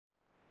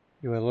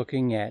You are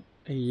looking at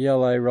a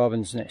yellow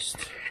robin's nest.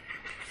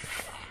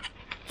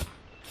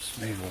 Let's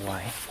move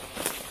away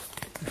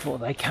before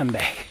they come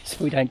back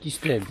so we don't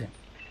disturb them,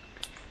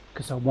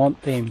 because I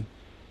want them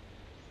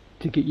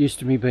to get used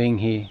to me being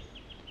here,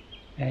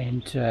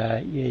 and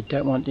yeah,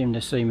 don't want them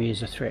to see me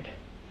as a threat.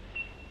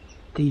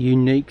 The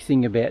unique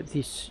thing about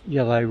this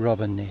yellow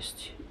robin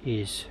nest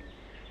is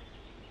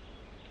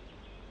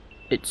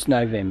it's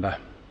November.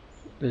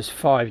 There's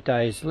 5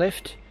 days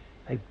left.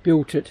 They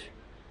built it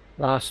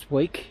last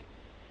week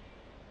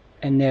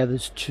and now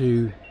there's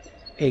 2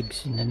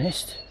 eggs in the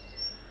nest,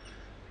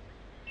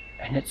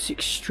 and it's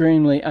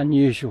extremely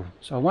unusual.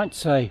 So I won't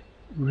say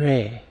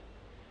rare,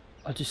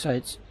 I'll just say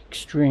it's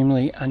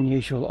extremely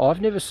unusual.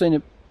 I've never seen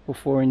it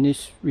before in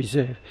this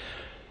reserve,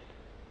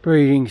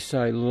 breeding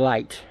so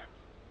late.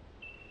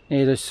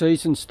 Now the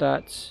season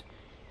starts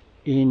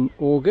in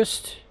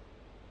August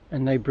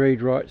and they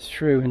breed right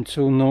through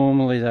until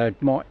normally they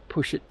might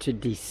push it to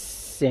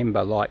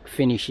December, like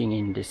finishing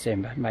in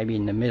December, maybe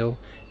in the middle,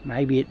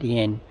 maybe at the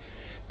end,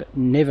 but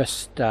never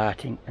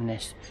starting a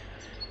nest.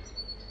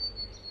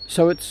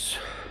 So it's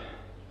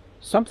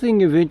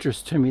something of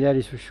interest to me, that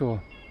is for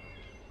sure.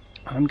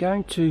 I'm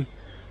going to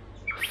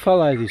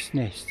follow this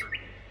nest,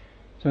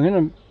 so I'm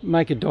going to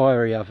make a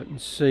diary of it and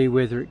see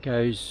whether it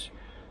goes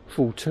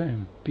full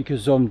term,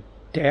 because I'm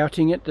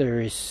doubting it. There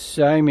is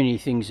so many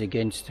things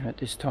against them at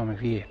this time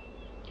of year.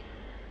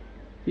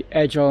 The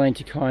agile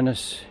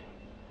antechinus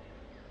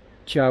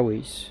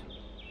joeys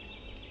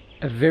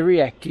are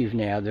very active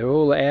now. They're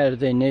all out of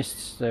their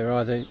nests.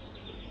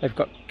 They've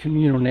got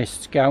communal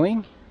nests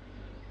going,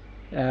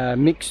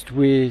 mixed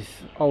with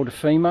older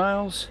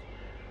females,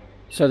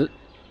 so that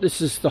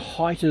this is the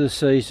height of the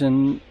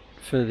season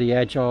for the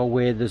agile,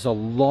 where there's a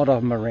lot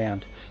of them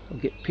around. They'll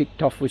get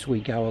picked off as we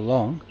go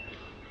along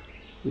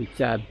with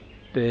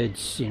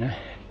birds, you know,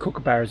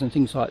 kookaburras and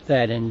things like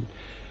that, and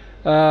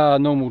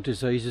normal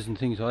diseases and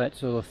things like that,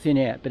 so they'll thin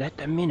out. But at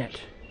the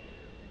minute,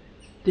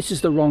 this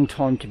is the wrong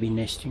time to be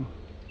nesting,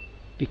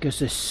 because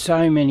there's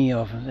so many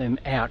of them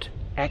out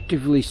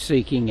actively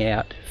seeking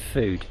out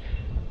food,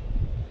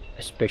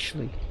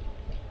 especially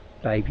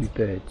baby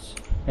birds.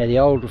 Now the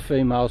older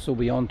females will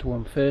be onto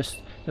them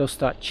first. They'll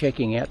start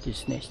checking out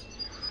this nest.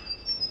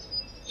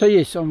 So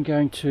yes, I'm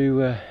going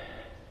to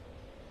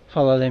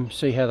follow them,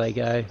 see how they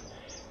go.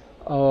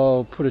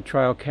 I'll put a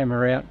trail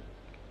camera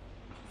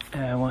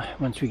out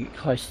once we get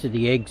close to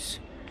the eggs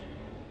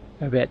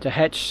about to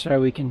hatch, so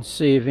we can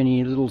see if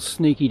any little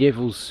sneaky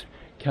devils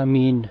come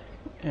in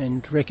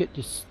and wreck it,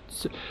 just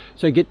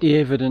so get the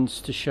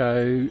evidence to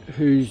show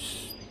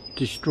who's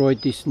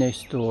destroyed this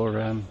nest, or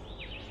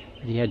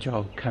the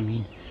agile come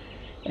in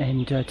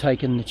and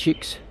taken the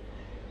chicks.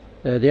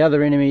 The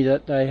other enemy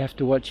that they have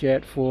to watch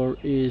out for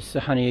is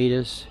the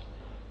honeyeaters.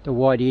 The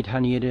white-eared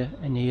honeyeater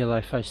and the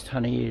yellow-faced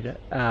honeyeater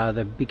are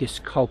the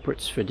biggest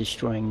culprits for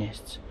destroying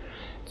nests.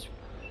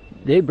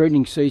 Their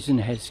breeding season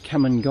has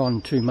come and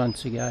gone 2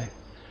 months ago,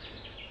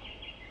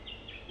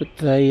 but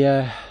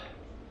they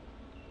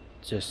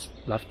just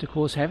love to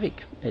cause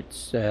havoc.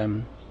 It's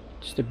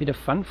just a bit of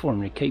fun for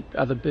them to keep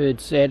other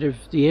birds out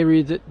of the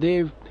area that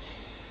they're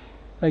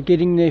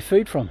getting their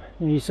food from.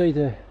 And you see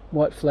the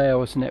white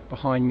flowers and that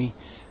behind me,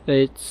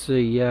 it's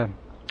the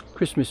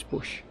Christmas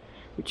bush,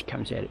 which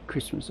comes out at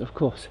Christmas, of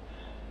course,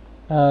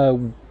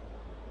 in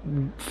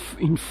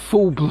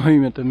full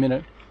bloom at the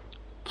minute.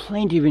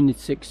 Plenty of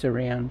insects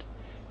around.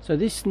 So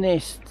this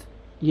nest,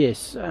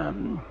 yes,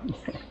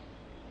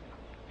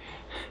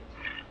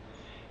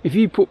 if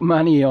you put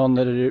money on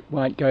that it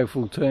won't go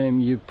full term,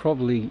 you're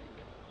probably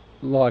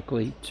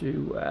likely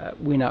to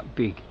win up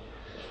big.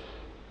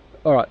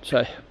 Alright,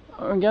 so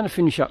I'm going to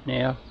finish up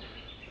now.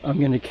 I'm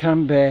going to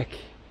come back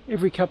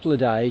every couple of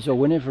days, or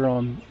whenever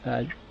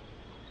I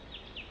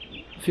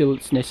feel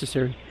it's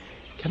necessary,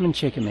 come and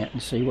check them out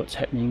and see what's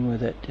happening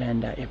with it,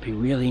 and it'd be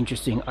really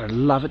interesting. I'd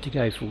love it to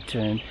go full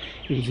term.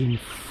 It is in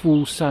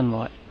full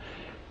sunlight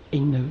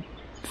in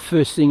the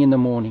first thing in the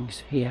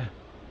mornings here.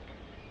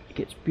 It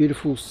gets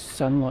beautiful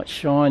sunlight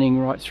shining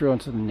right through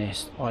onto the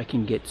nest. I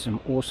can get some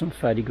awesome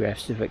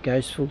photographs if it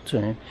goes full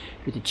term,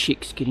 with the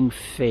chicks getting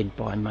fed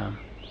by mum.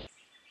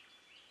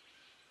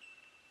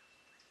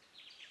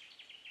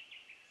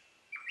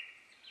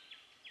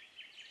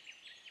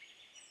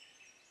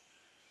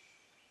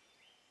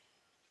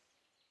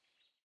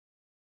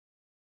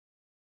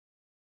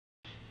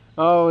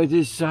 Oh, it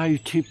is so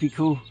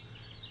typical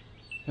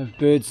of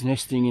birds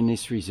nesting in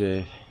this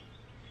reserve.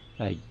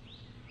 They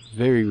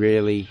very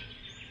rarely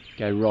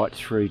go right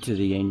through to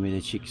the end where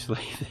the chicks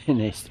leave their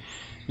nest.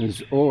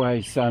 There's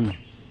always some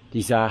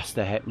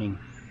disaster happening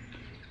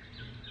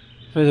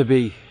for the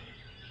big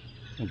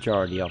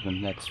majority of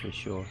them, that's for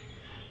sure.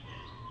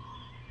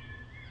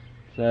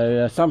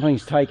 So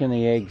something's taken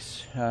the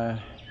eggs.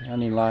 The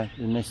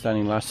nest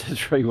only lasted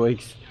 3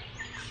 weeks.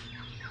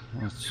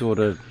 I sort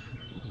of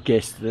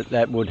guessed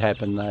that would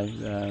happen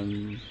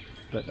though,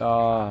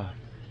 but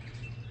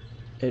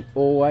it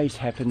always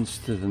happens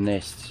to the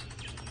nests.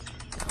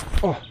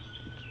 Oh,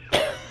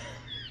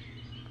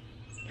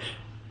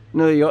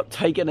 nearly got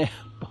taken out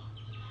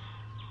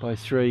by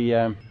 3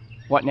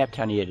 white napped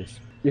honeyeaters.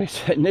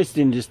 Yes, that nest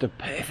in just a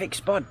perfect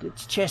spot.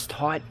 It's chest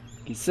height.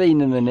 You can see in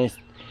the nest.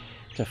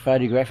 To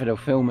photograph it or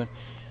film it.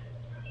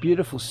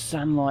 Beautiful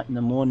sunlight in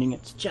the morning.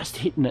 It's just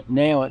hitting it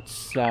now.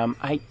 It's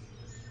 8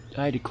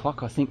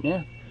 o'clock I think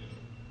now.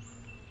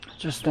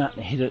 Just starting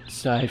to hit it,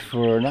 so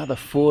for another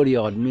 40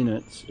 odd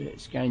minutes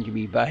it's going to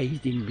be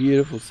bathed in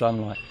beautiful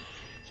sunlight.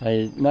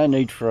 So no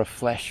need for a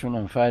flash when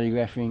I'm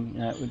photographing.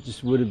 It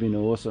just would have been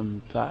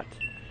awesome, but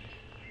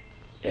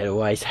it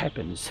always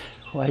happens.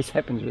 Always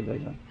happens with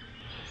these ones.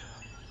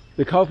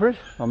 The culprit,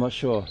 I'm not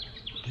sure,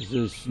 because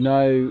there's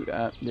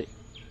no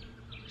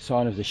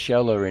sign of the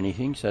shell or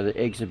anything, so the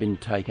eggs have been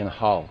taken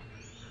whole.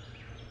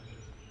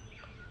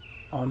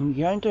 I'm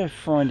going to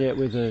find out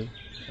whether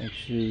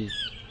actually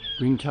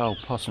ring-tailed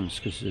possums,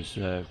 because there's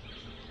a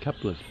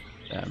couple of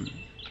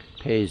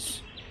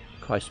pairs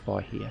close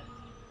by here,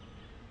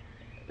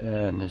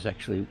 and there's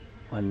actually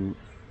one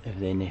of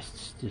their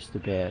nests just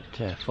about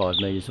 5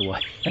 metres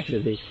away over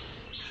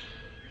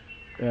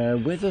there.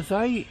 Whether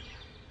they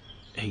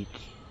eat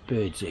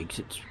birds' eggs,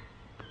 it's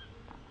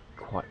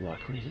quite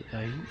likely that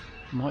they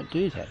might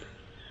do that.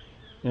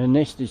 The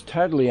nest is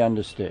totally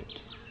undisturbed,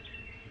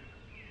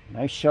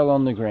 no shell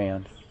on the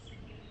ground.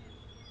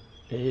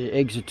 The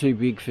eggs are too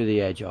big for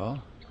the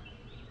agile.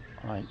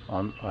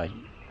 I'm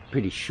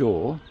pretty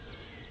sure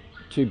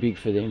too big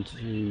for them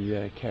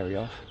to carry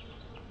off.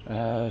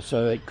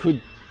 So it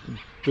could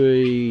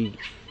be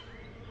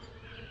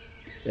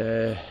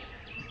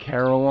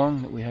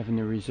Carawong that we have in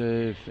the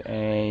reserve,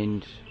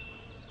 and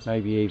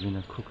maybe even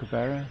a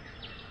kookaburra.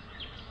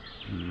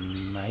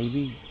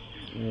 Maybe.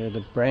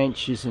 The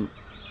branch isn't,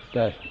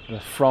 the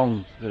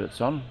frond that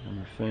it's on,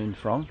 the fern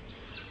frond,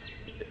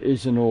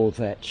 isn't all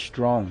that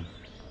strong.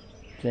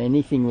 So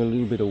anything with a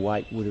little bit of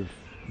weight would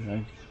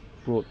have,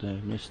 brought the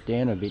nest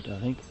down a bit, I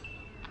think.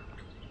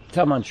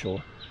 So I'm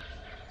unsure.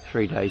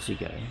 3 days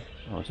ago,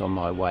 I was on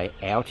my way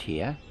out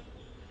here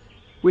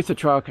with a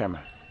trail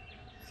camera.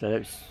 So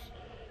that's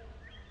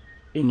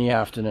in the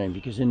afternoon,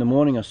 because in the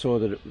morning I saw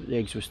that the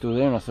eggs were still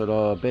there, and I thought,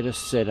 oh, I better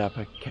set up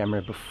a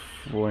camera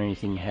before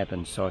anything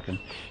happens so I can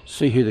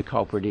see who the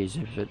culprit is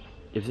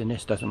if the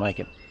nest doesn't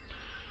make it.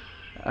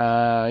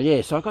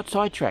 Yeah, so I got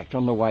sidetracked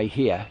on the way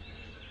here.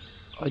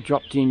 I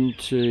dropped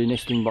into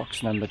nesting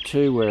box number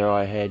 2 where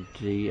I had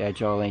the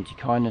Agile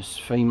Antechinus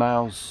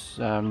females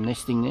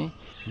nesting there,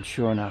 and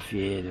sure enough,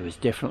 yeah, there was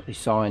definitely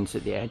signs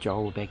that the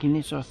Agile were back in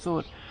there, so I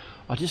thought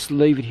I'll just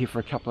leave it here for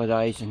a couple of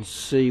days and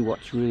see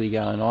what's really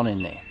going on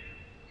in there,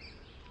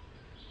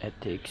 at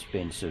the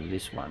expense of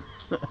this one.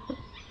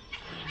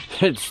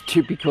 It's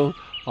typical.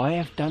 I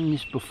have done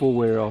this before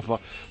where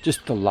I've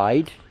just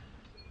delayed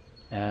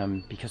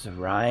because of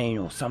rain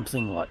or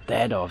something like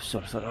that. I've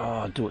sort of thought, oh,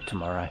 I'll do it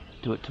tomorrow,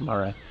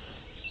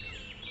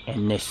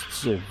 and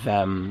nests have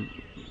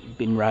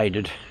been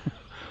raided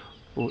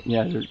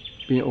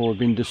or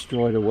been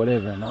destroyed or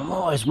whatever, and I'm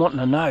always wanting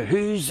to know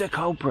who's the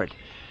culprit,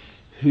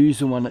 who's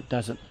the one that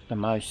does it the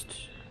most.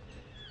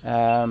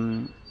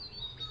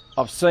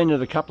 I've seen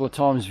it a couple of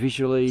times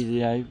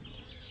visually,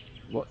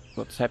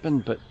 what's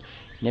happened, but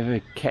never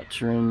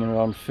capturing it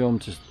on film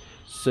to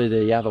see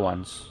the other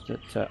ones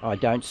that I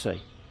don't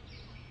see.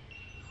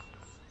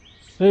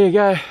 There you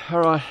go.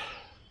 Alright,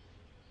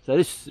 so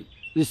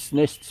this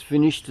nest's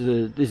finished,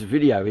 this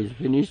video is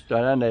finished.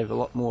 I don't have a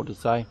lot more to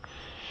say.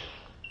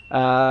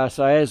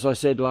 So as I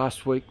said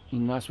last week,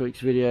 in last week's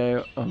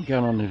video, I'm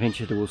going on an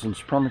adventure to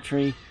Wilson's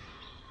Promontory.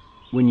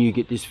 When you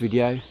get this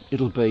video,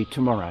 it'll be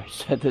tomorrow,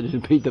 so that it'll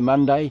be the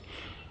Monday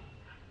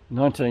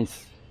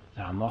 19th.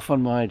 I'm off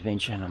on my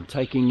adventure and I'm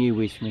taking you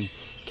with me.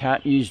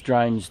 Can't use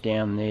drones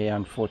down there,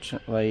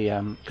 unfortunately,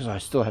 because I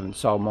still haven't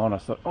sold mine. I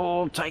thought,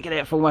 oh, I'll take it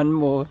out for one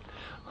more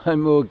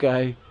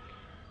go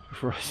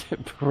before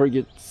I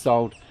get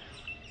sold.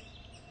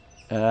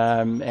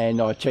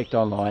 And I checked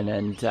online,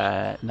 and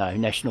no,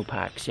 national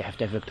parks, you have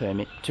to have a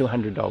permit,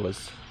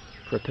 $200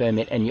 for a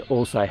permit, and you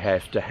also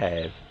have to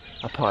have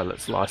a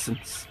pilot's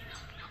license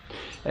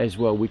as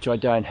well, which I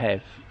don't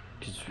have,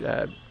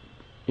 because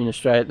in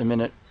Australia at the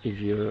minute, if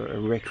you're a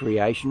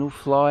recreational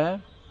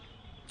flyer,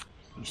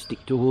 you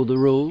stick to all the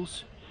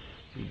rules,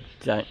 you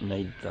don't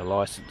need the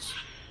license.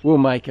 We'll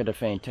make it a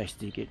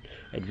fantastic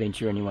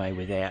adventure anyway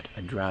without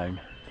a drone.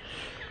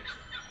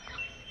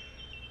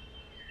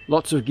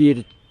 Lots of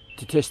gear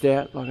to test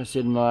out, like I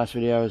said in the last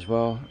video as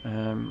well.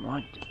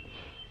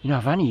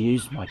 I've only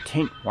used my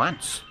tent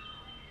once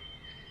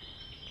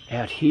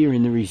out here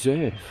in the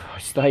reserve. I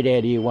stayed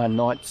out here one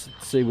night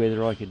to see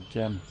whether I could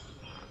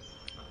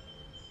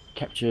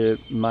capture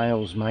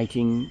males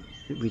mating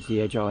with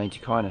the Agile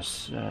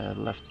Antechinus.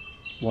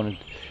 Wanted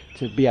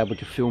to be able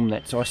to film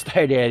that, so I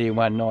stayed out here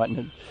one night,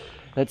 and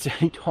that's the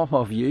only time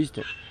I've used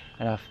it,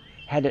 and I've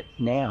had it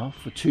now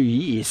for 2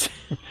 years.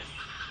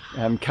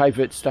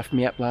 Covert stuffed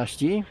me up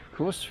last year, of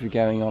course, for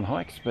going on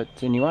hikes, but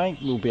anyway,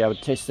 we'll be able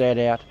to test that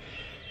out,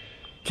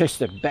 test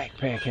the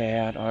backpack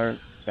out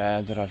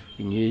that I've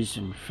been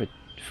using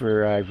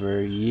for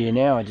over a year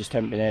now. I just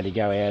haven't been able to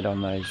go out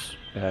on those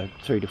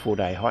 3 to 4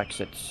 day hikes.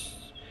 That's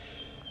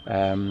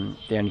The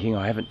only thing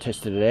I haven't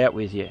tested it out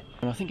with yet.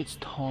 And I think it's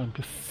time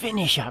to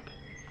finish up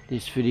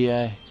this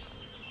video.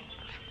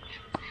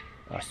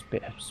 I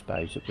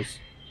suppose it was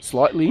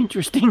slightly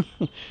interesting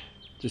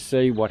to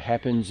see what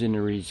happens in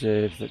a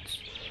reserve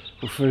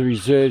for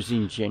reserves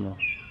in general.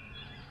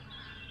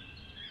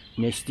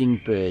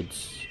 Nesting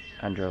birds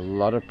under a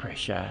lot of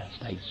pressure,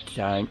 they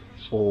don't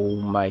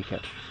all make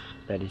it,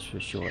 that is for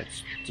sure.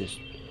 It's just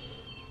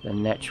the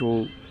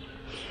natural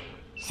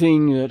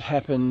thing that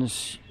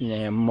happens in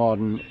our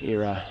modern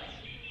era.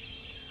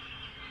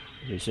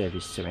 The reserve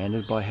is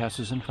surrounded by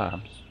houses and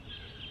farms.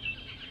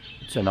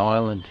 It's an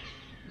island,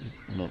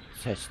 and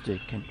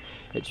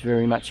it's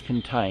very much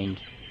contained.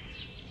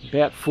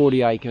 About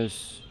 40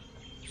 acres,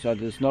 so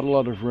there's not a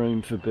lot of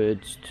room for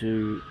birds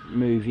to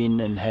move in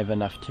and have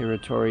enough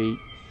territory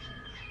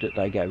that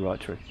they go right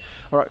through.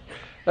 Alright,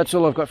 that's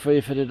all I've got for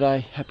you for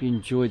today. Hope you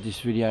enjoyed this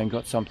video and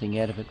got something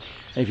out of it.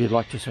 And if you'd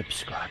like to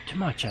subscribe to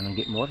my channel and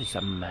get more of this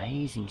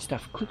amazing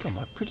stuff, click on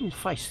my pretty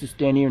face that's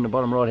down here in the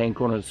bottom right hand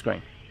corner of the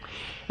screen.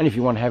 And if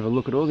you want to have a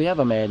look at all the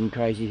other mad and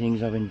crazy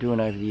things I've been doing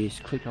over the years,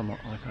 click on my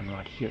icon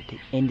right here at the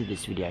end of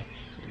this video.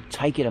 It'll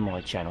take you to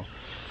my channel.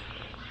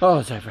 Oh,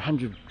 it's over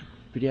 100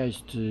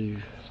 videos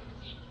to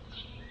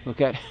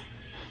look at.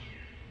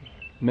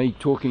 Me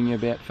talking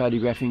about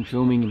photographing,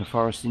 filming in a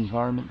forest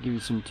environment, give you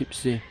some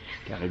tips there.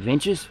 Go on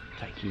adventures,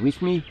 take you with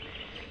me.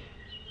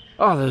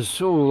 Oh, there's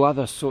all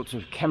other sorts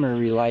of camera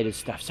related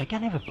stuff, so go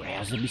and have a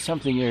browse. There'll be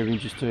something there of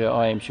interest to you,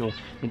 I am sure.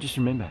 And just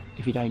remember,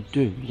 if you don't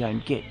do, you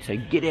don't get. So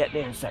get out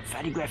there and start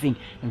photographing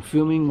and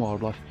filming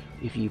wildlife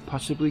if you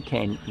possibly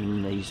can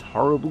in these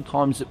horrible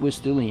times that we're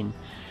still in.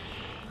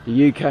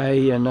 The UK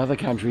and other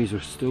countries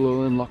are still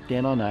all in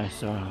lockdown, I know,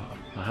 so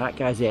my heart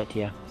goes out to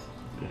you.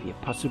 But if you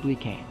possibly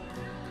can,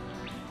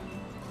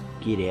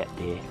 get out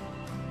there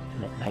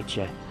and let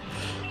nature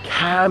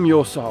calm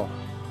your soul.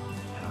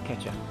 And I'll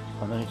catch you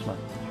on the next one.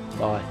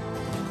 Bye.